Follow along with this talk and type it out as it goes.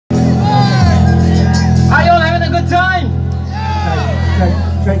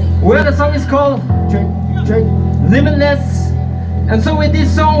Another song is called Limitless. And so with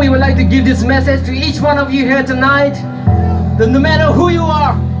this song, we would like to give this message to each one of you here tonight, that no matter who you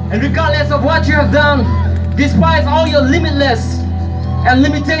are, and regardless of what you have done, despite all your limitless and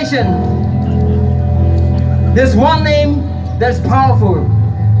limitation, there's one name that's powerful.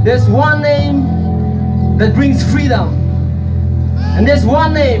 There's one name that brings freedom. And there's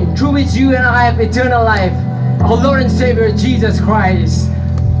one name through which you and I have eternal life, our Lord and Savior, Jesus Christ.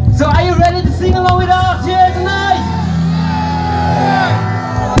 So are you ready to sing along with us here tonight?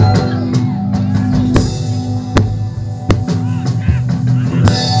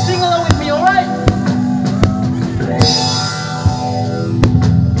 Sing along with me, alright?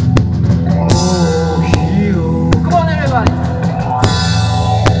 Come on everybody.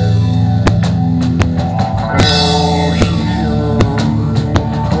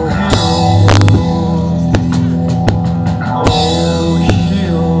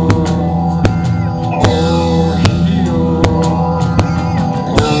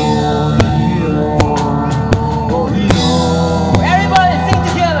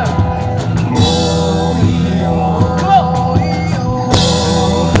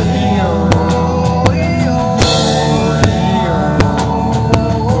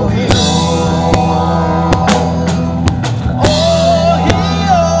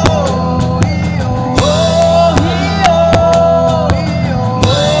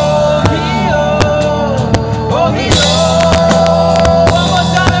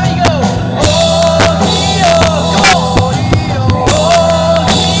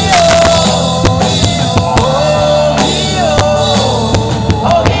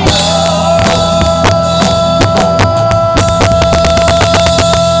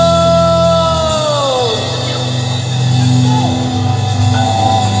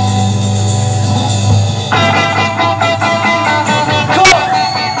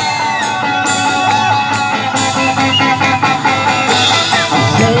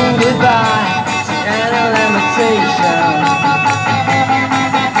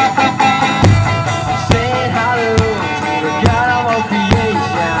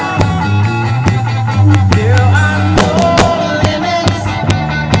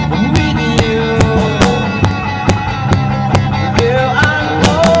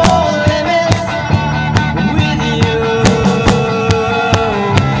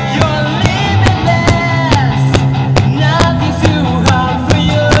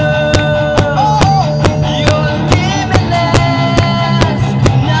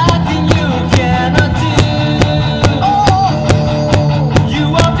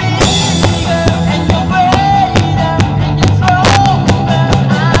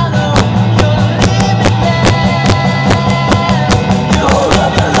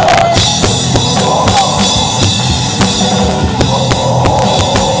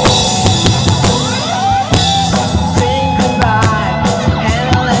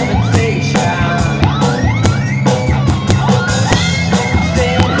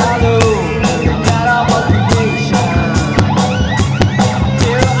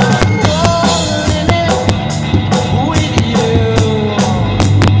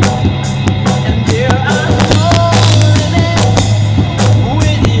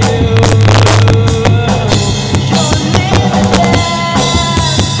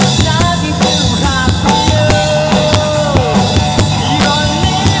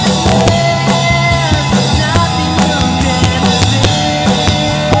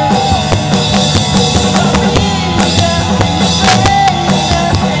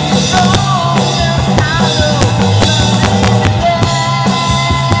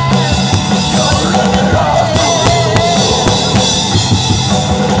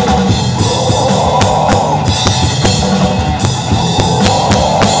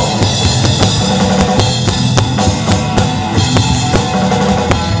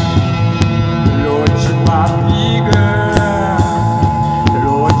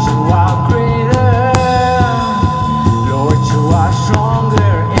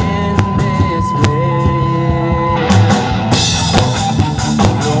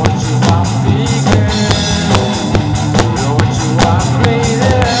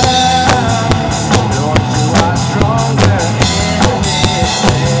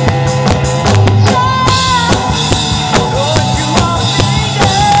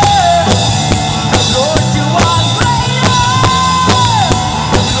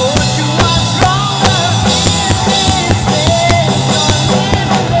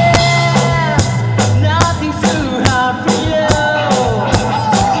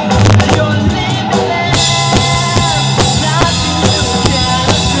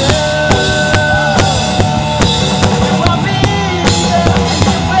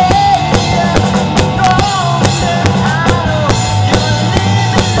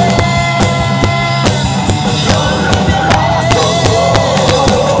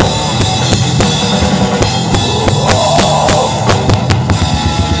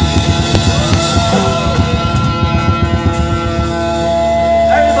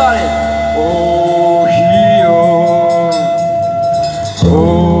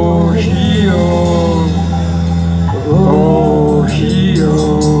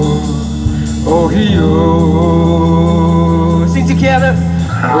 he-oh. Sing together.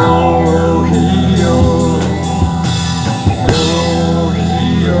 Oh, he-oh.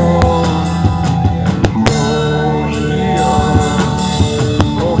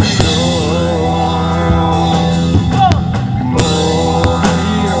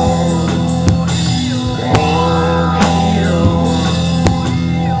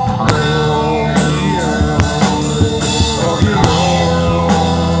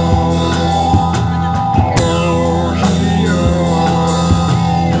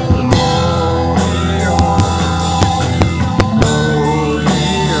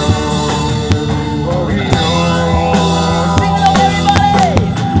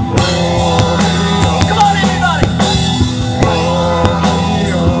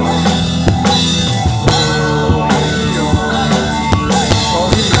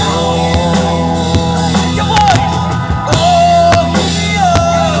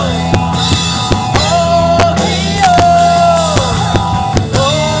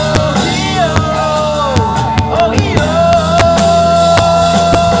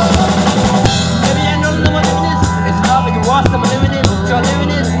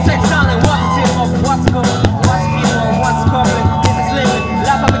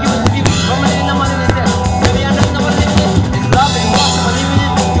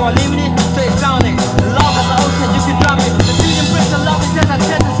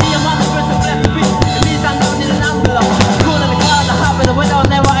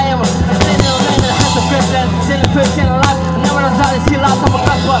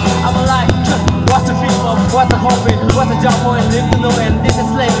 What's the hoping? What's the job for? Live to know and this is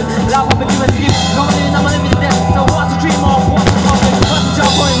slavery. Life I've been given to give. Nobody I'm living death. So what's the dream of? What's the hoping? What's the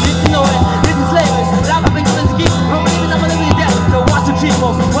job for? Live to know and this is slavery. Life I've been given to give. Nobody I'm living death. So what's the dream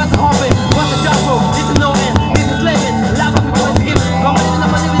of? What's the hoping?